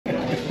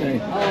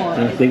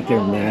I think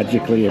they're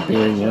magically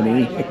appearing,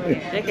 honey.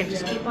 They can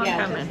just keep on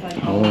coming.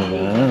 Oh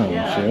wow,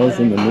 Cheryl's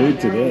in the mood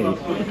today.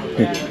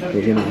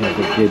 We're gonna have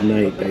a good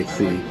night, I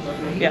see.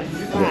 Yes.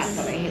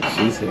 Yes,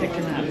 she's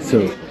here.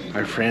 So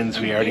our friends,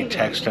 we already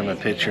texted them a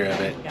picture of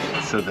it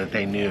so that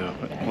they knew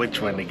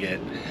which one to get.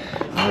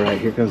 All right,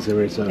 here comes the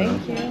result.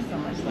 Thank you so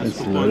much.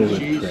 It's loaded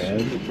with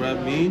crab.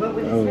 Crab meat.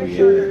 Oh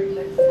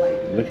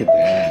yeah, look at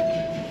that.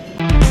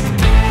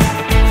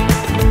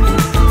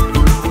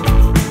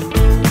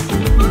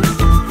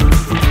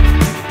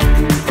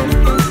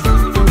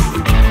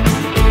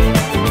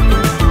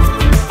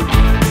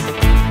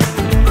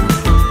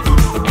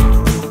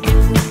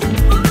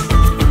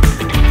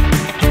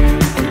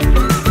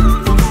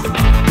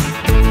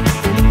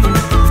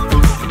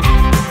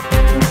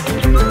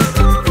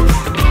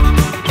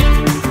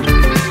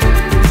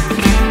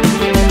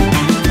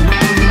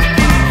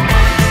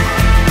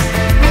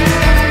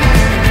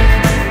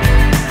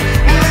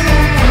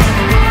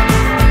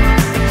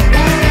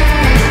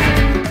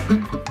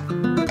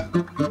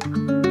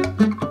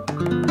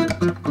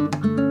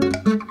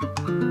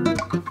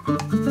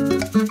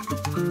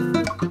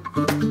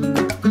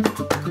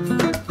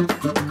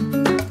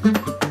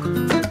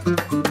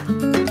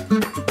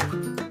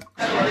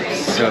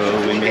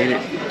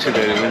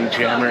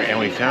 Jammer, and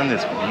we found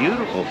this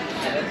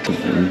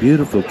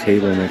beautiful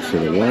table next to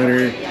the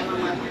water,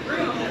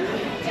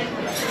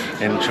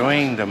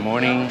 enjoying the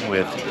morning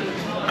with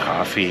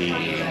coffee.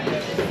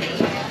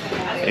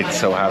 It's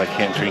so hot I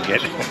can't drink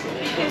it.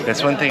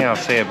 That's one thing I'll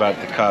say about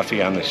the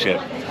coffee on the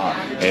ship.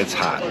 It's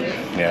hot.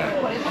 Yeah.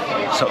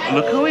 So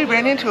look who we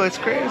ran into. It's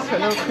Chris.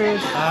 Hello,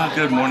 Chris.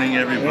 Good morning,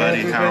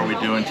 everybody. How are we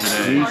doing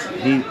today?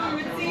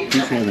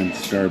 He's having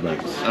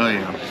Starbucks. Oh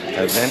yeah.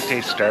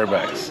 Avente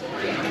Starbucks.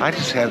 I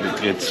just have the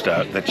good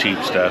stuff, the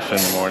cheap stuff in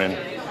the morning.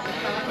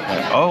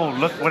 Oh,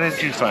 look, what did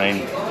you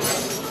find?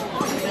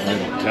 A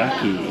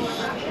ducky.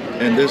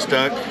 And this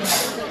duck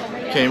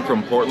came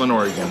from Portland,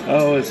 Oregon.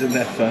 Oh, isn't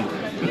that fun?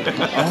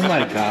 Oh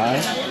my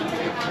gosh.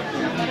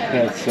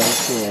 That's so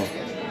cool.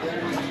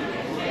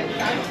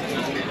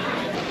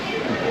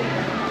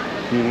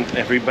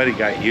 Everybody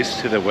got used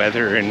to the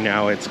weather and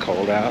now it's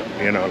cold out,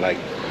 you know, like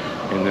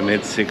in the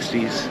mid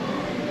 60s,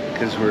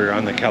 because we're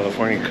on the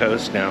California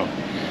coast now.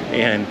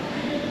 And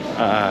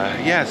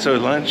yeah, so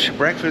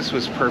breakfast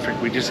was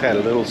perfect. We just had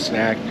a little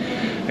snack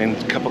and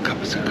a couple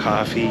cups of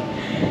coffee,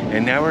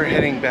 and now we're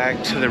heading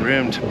back to the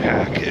room to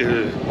pack.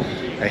 Ugh,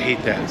 I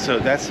hate that. So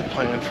that's the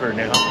plan for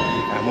now,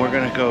 and we're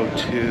gonna go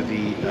to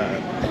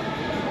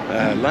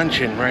the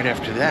luncheon right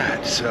after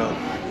that. So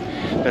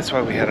that's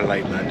why we had a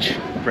light lunch,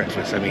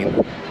 breakfast. I mean,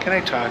 can I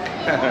talk?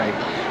 All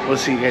right, we'll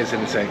see you guys in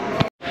a second.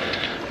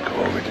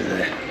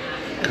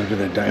 Go to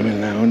the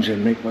Diamond Lounge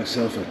and make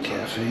myself a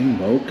cafe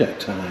mocha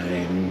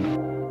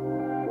time.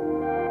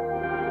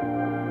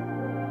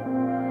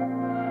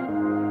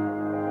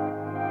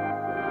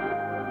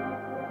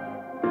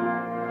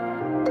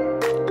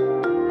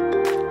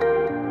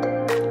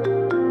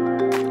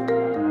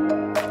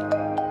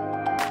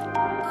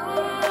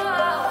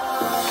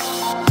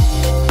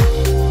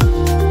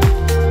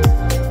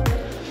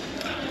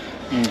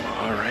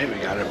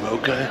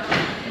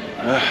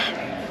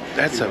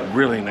 That's a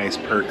really nice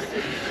perk,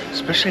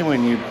 especially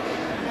when you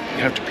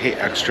have to pay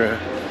extra.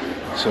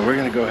 So we're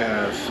gonna go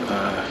have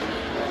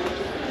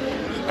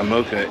a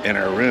mocha in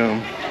our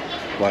room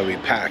while we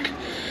pack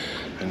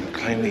and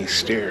climb these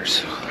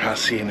stairs. I'll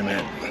see you in a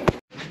minute.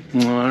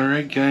 All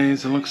right,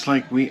 guys, it looks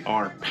like we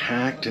are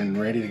packed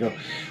and ready to go.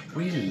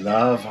 We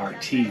love our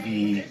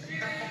TV.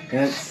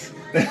 That's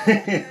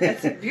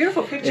a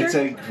beautiful picture. It's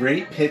a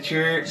great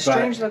picture.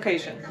 Strange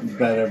location.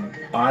 But an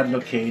odd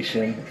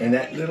location. And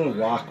that little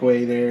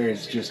walkway there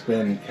has just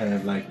been kind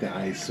of like the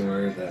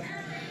eyesore,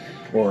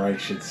 or I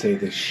should say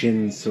the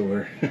shin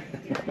sore.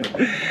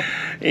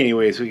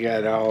 Anyways, we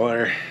got all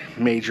our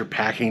major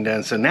packing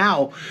done. So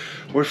now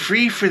we're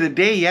free for the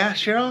day, yeah,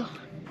 Cheryl?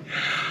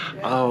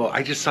 Oh,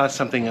 I just saw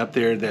something up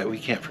there that we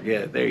can't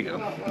forget. There you go.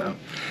 No.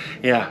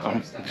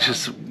 Yeah,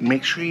 just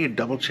make sure you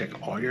double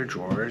check all your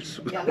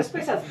drawers. Yeah, this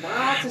place has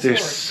lots of There's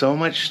storage. so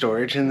much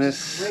storage in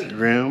this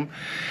room.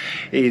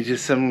 You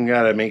just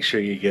gotta make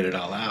sure you get it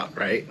all out,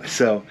 right?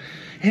 So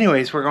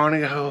anyways, we're going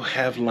to go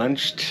have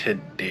lunch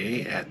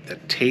today at the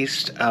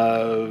Taste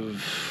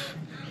of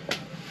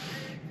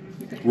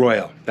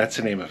Royal. That's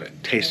the name of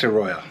it, Taste of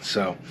Royal.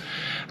 So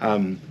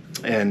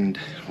and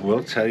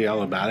we'll tell you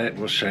all about it.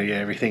 We'll show you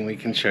everything we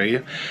can show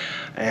you.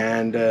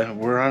 And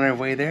we're on our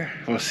way there.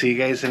 We'll see you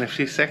guys in a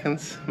few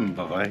seconds.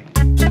 Bye-bye.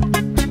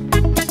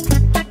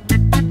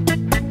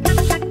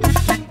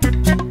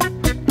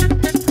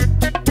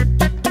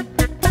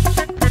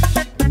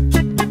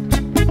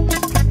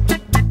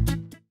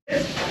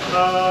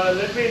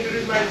 Let me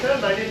introduce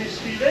myself. My name is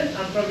Steven.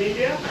 I'm from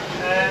India.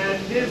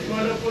 And this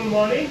wonderful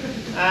morning,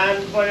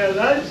 and for your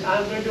lunch,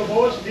 I'm going to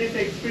host this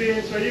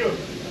experience for you.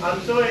 I'm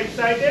so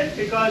excited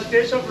because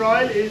Taste of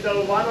Royal is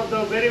one of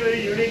the very,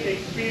 very unique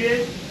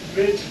experience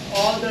which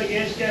all the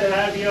guests can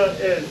have here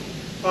is.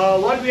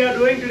 What we are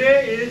doing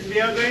today is we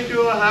are going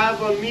to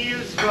have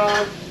meals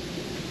from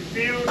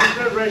few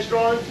different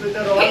restaurants with the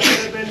Royal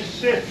Caribbean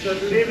ship. So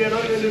today we are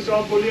not going to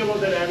talk only about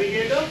the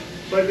Navigator,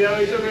 but we are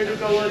also going to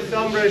cover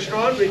some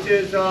restaurant which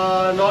is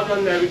not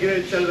on Navigator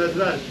itself as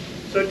well.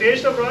 So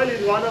Taste of Royal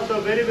is one of the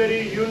very,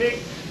 very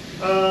unique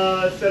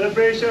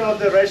celebration of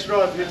the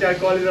restaurant, which I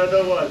call in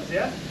other words.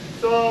 Yeah.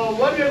 So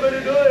what we are going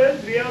to do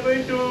is we are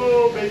going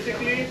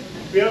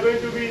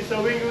to be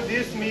serving you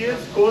these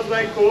meals course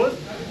by course,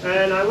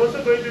 and I'm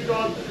also going to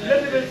talk a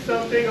little bit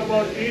something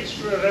about each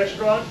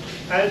restaurant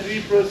as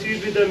we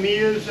proceed with the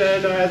meals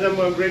and as I'm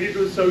ready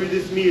to serve you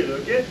this meal.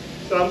 Okay.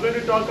 So I'm going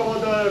to talk about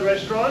the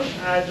restaurant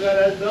as well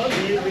as the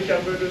meal which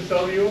I'm going to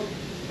serve you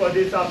for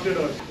this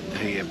afternoon.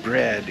 The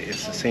bread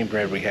is the same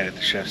bread we had at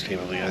the chef's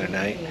table the other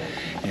night,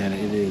 and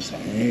it is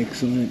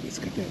excellent. It's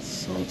got that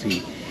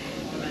salty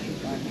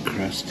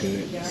crust to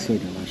it. It's so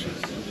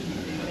delicious.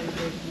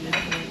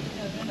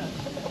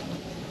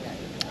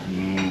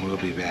 We'll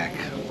be back.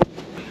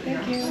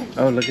 Thank you.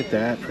 Oh, look at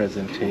that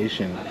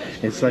presentation.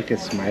 It's like a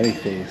smiley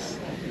face.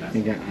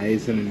 You got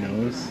eyes and a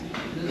nose.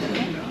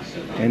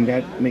 And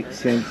that makes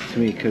sense to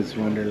me because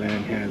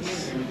Wonderland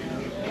has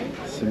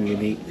some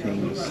unique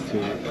things to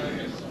it.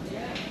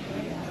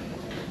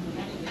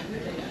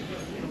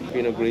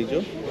 Pinot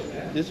Grigio.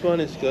 This one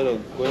is good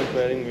going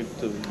pairing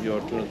with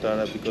your tuna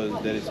tartar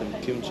because there is some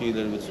kimchi, a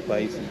little bit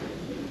spicy,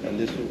 and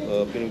this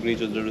Pinot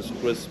Grigio is a little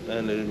crisp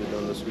and a little bit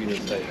on the sweeter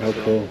side. How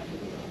cool.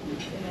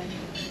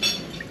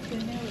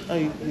 Oh,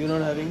 you're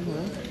not having?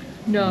 Huh?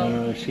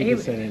 No, she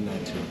decided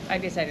not to. I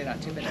decided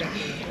not to, but thank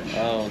you.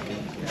 Oh, okay.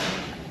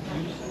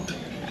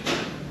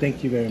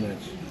 Thank you very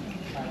much.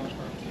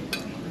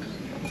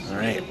 All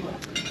right.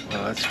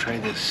 Well, let's try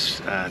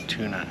this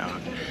tuna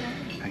out.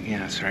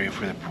 Again, sorry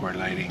for the poor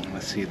lighting.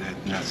 Let's see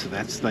that. No, so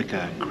that's like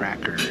a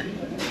cracker,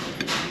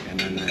 and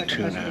then the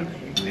tuna.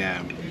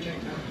 Yeah.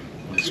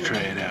 Let's try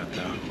it out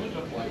though.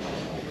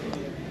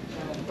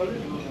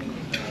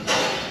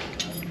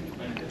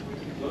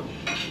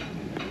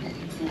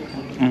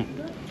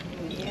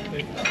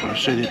 Oh,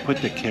 so they put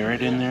the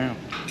carrot in there.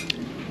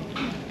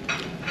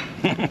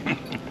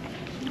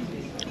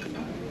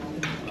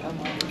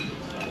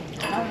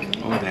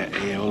 Oh, that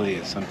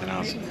aioli is something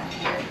else.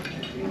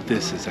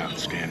 This is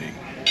outstanding.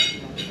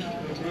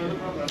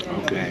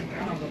 Okay.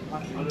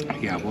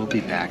 Yeah, we'll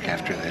be back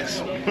after this.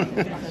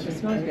 It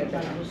smells good.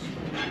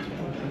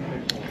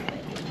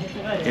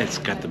 It's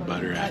got the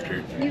butter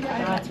after.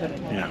 That's what it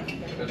is.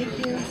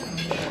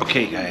 Yeah.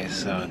 Okay, guys,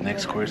 so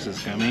next course is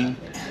coming.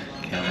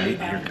 Can't wait.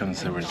 Here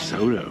comes the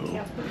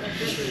risotto.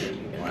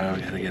 Wow,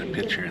 we gotta get a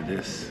picture of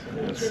this.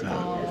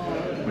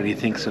 What do you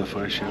think so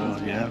far, Cheryl?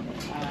 Yeah?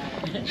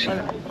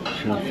 Cheryl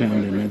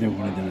found another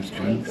one of those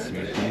drinks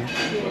right there.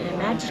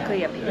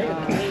 Magically appeared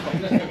at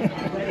the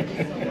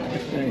table.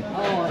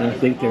 I don't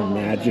think they're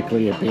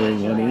magically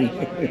appearing, honey.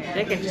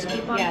 They can just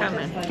keep on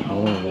coming.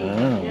 Oh,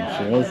 wow.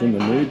 Cheryl's in the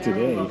mood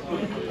today.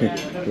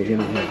 We're going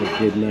to have a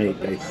good night,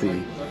 I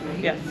see.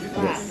 Yes.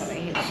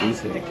 Yes,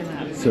 she's here.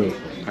 So,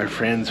 our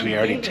friends, we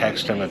already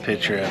texted them a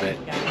picture of it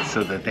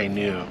so that they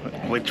knew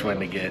which one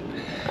to get.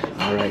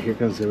 All right, here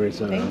comes the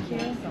risotto.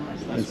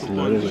 It's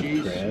loaded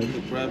with crab.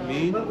 Crab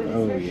meat.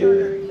 Oh,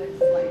 yeah.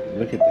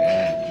 Look at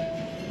that.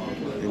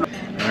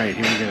 All right,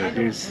 here we go.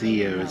 Here's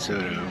the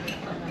risotto.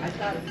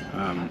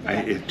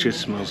 It just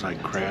smells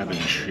like crab and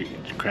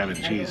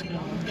cheese.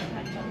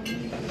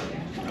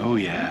 Oh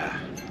yeah.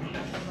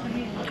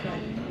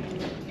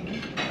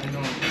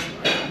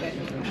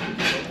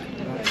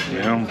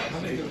 Yeah.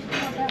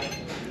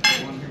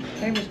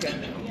 Flavor's good.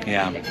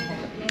 Yeah.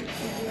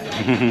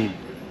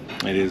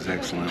 It is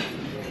excellent.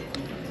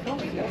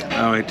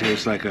 Oh, it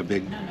tastes like a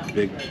big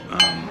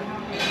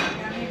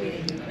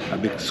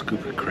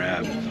scoop of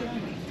crab.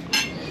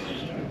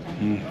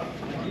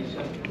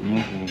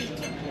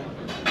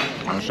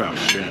 That's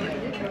outstanding.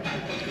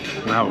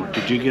 Wow,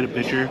 did you get a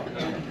picture?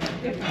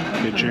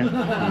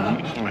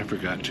 I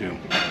forgot to.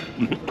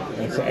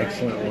 That's an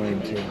excellent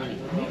wine too.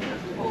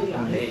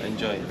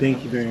 Enjoy.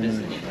 Thank you very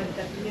much.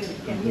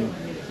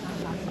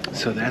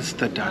 So that's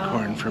the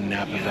Duckhorn from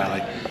Napa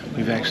Valley.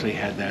 We've actually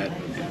had that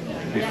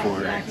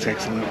before. It's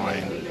excellent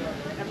wine.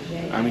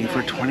 I mean,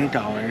 for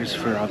 $20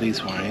 for all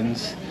these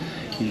wines,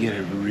 you get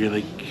a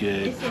really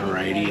good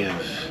variety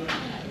of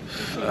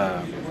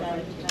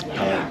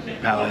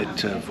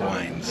palette of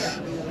wines.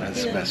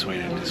 That's the best way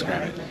to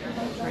describe it.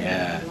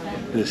 Yeah,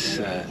 this,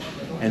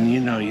 and you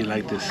know you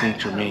like the Saint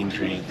Germain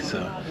drink,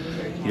 so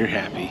you're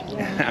happy.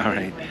 All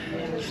right,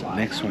 so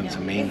next one's a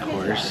main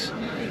course,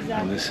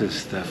 and this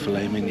is the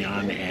filet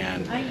mignon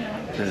and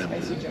the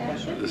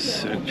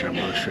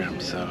jumbo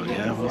shrimp. So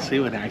yeah, we'll see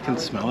what I can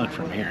smell it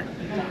from here.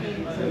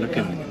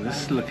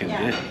 This is looking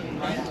good.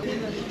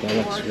 That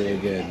looks really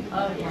good.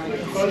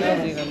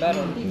 Smells even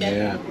better.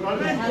 Yeah.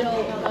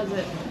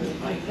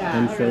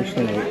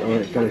 Unfortunately,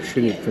 I gotta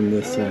shoot it from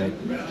this side.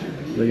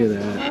 Look at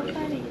that.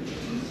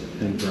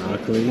 And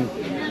broccoli.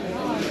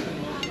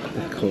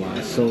 The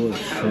colossal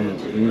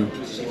shrimp.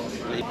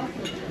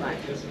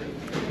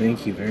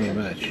 Thank you very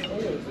much.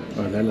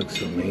 Oh, that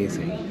looks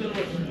amazing.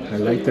 I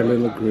like the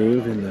little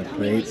groove in the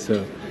plate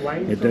so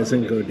it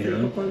doesn't go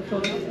down.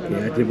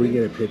 Yeah, did we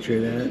get a picture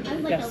of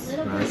that? Yes.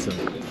 Awesome.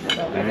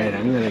 All right,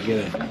 I'm gonna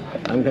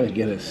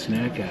get a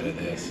snack out of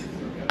this.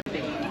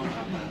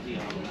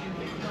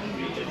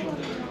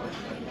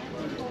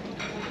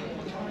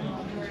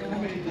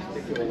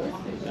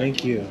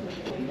 Thank you.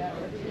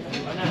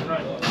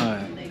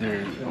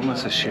 They're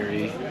almost a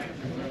sherry.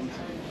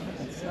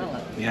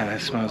 Yeah,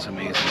 that smells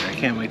amazing. I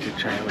can't wait to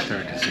try it with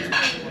our dessert.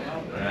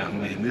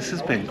 Man, this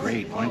has been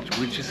great.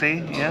 Would you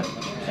say? Yeah?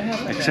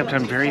 Except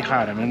I'm very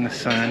hot. I'm in the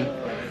sun,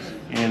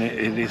 and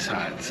it is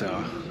hot,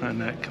 so I'm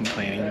not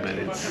complaining, but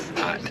it's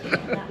hot.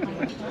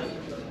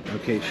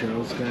 Okay,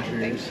 Cheryl's got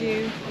hers. Thank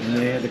you. And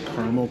they had the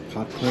caramel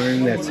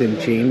popcorn that's in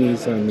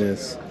Jamie's on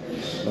this.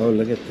 Oh,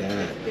 look at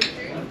that.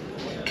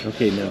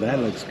 Okay, now that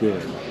looks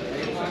good.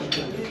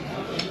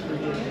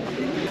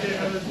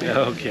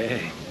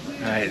 Okay.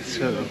 All right,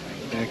 so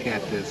back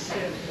at this.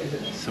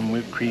 Some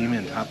whipped cream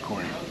and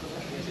popcorn.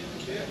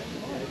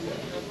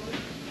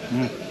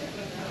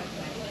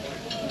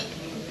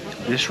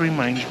 This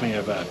reminds me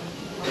of a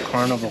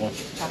carnival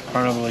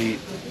eat.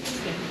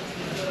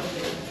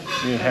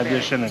 You have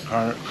this in a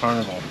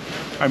carnival.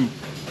 I'm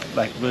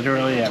like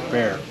literally at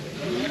fair.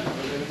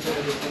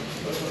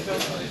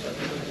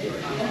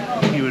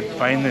 You would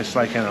find this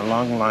like in a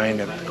long line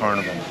at the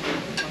carnival.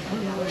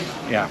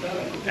 Yeah,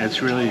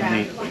 it's really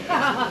neat.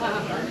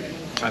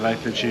 I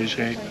like the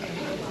cheesecake.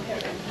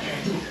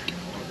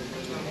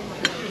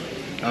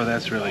 Oh,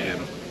 that's really good.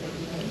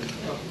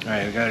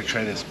 Alright, I gotta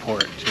try this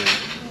pork too.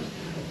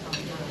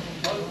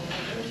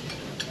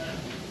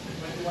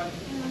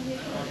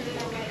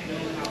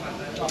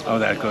 Oh,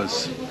 that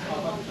goes.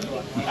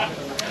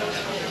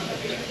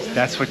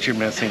 That's what you're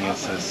missing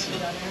is this.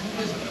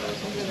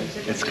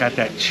 It's got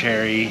that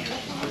cherry,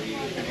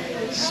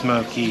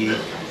 smoky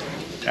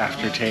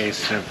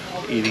aftertaste of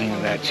eating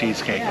that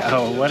cheesecake.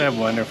 Oh, what a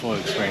wonderful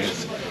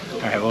experience.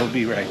 Alright, we'll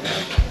be right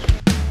back.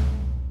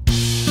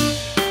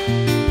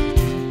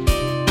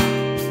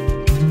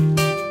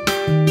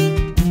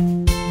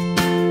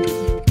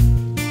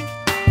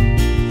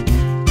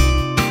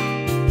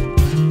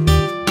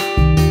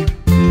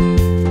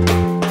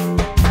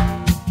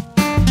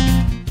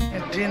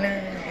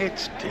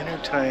 It's dinner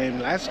time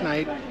last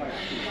night,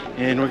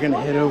 and we're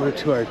gonna head over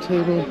to our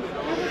table.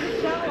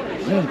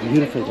 What a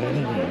beautiful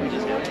dining room.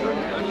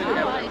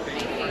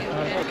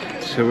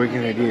 So we're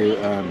gonna do,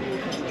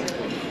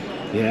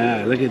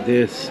 yeah, look at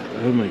this.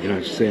 Oh my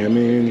gosh,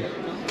 salmon,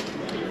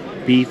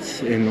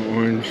 beets and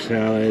orange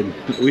salad.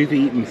 We've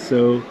eaten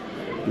so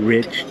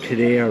rich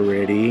today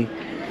already.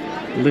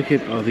 Look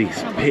at all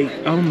these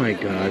baked, oh my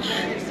gosh.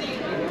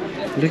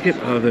 Look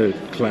at all the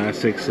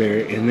classics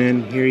there, and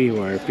then here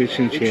you are, fish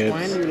and chips. Which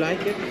wine do you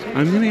like it?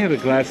 I'm gonna have a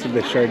glass of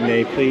the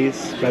Chardonnay,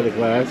 please, by the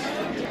glass.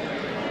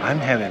 I'm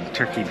having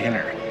turkey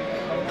dinner,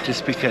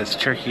 just because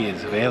turkey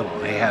is available.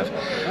 They have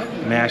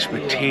mashed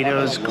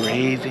potatoes,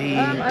 gravy,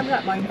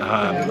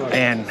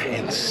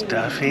 and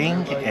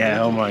stuffing. And,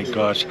 oh my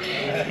gosh!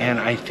 And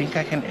I think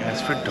I can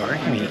ask for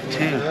dark meat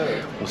too.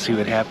 We'll see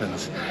what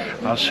happens.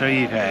 I'll show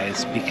you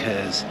guys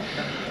because.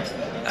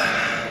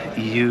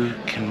 You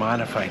can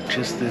modify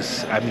just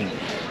this. I mean,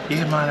 you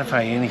can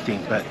modify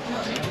anything, but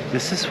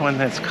this is one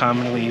that's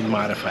commonly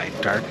modified.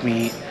 Dark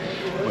meat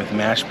with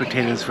mashed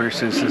potatoes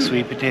versus the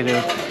sweet potato.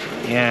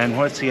 And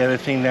what's the other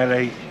thing that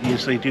I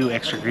usually do?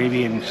 Extra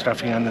gravy and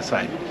stuffing on the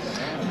side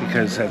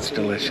because that's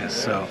delicious.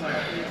 So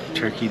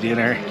turkey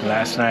dinner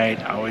last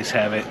night, always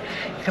have it.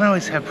 You can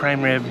always have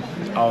prime rib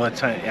all the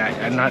time.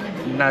 I'm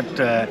not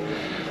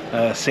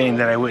saying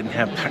that I wouldn't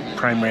have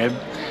prime rib.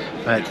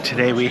 But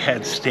today we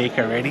had steak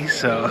already,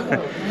 so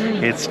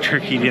it's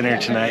turkey dinner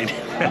tonight.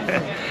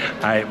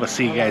 All right, we'll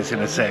see you guys in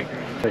a sec.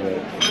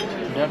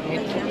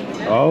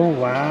 Oh,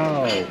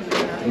 wow.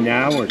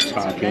 Now we're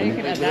talking.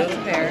 That's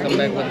fair. Come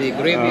back with the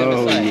gravy on the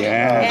Oh, side.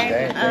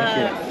 yeah.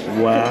 Can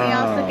we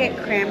Wow. also get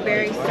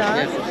cranberry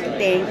sauce?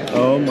 Thank you.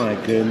 Oh, my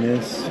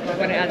goodness.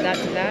 Want to add that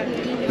to that?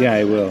 Yeah,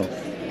 I will.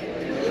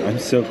 I'm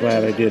so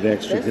glad I did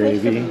extra This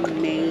gravy. looks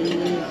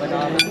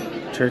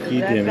amazing.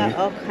 Turkey I've dinner. got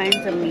all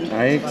kinds of meat.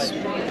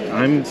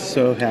 I'm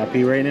so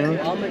happy right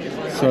now.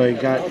 So I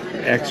got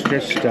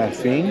extra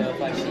stuffing.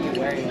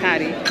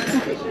 Patty.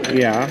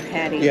 Yeah.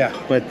 Patty. Yeah.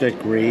 But the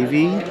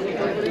gravy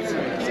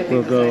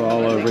will go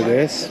all over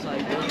this.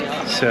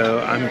 So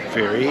I'm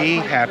very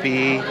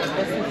happy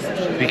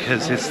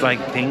because it's like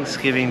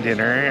Thanksgiving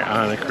dinner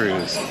on a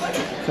cruise.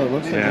 So it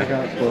looks like I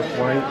got both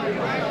white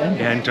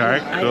And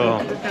dark?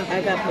 Cool.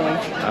 I got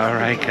both. All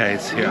right,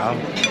 guys. Here,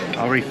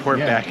 I'll report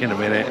back in a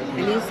minute.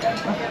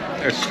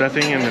 The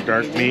stuffing and the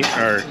dark meat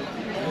are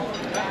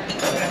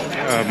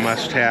a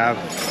must-have.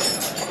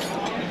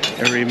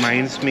 It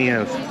reminds me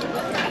of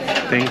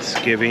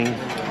Thanksgiving.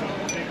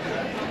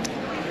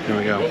 Here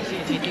we go.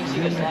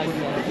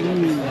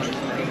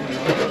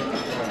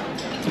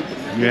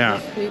 Yeah.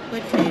 Sweet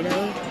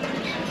potato.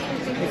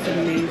 It's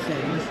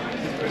amazing.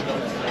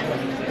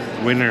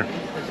 Winner.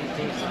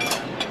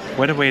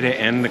 What a way to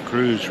end the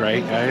cruise,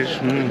 right, guys?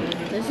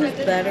 This This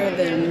is better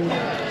than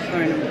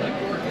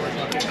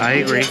Carnival. I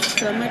agree.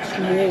 So much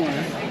more.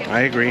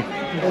 I agree.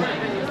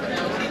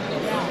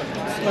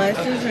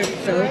 Slices are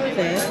so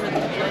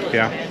thick.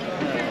 Yeah.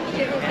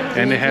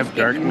 And they have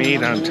dark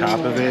meat on top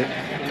of it.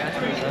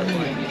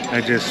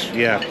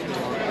 Yeah.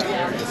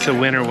 It's a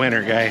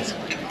winner, guys.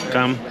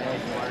 Come.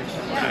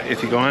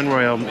 If you go on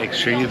Royal, make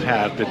sure you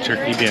have the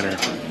turkey dinner.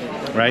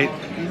 Right?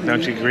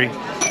 Don't you agree?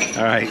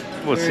 All right.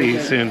 We'll see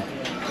you soon.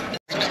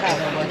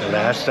 The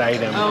last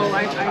item.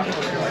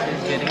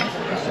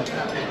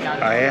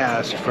 I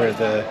asked for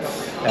the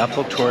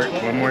apple tort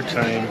one more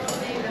time.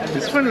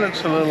 This one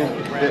looks a little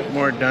bit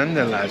more done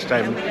than last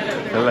time.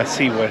 But let's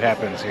see what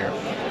happens here.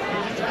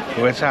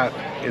 What's that?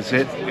 Is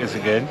it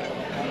good?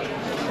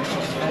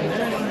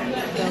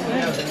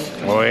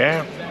 Oh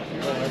yeah.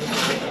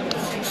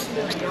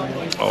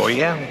 Oh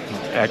yeah.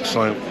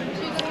 Excellent.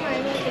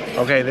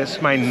 Okay, this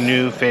is my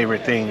new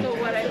favorite thing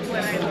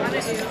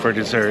for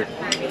dessert.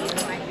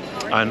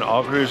 On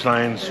all cruise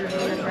lines,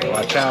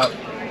 watch out,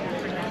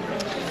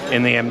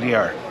 in the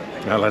MDR.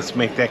 Now let's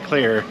make that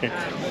clear,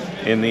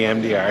 in the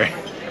MDR.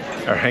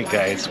 All right,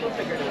 guys.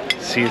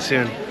 See you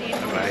soon.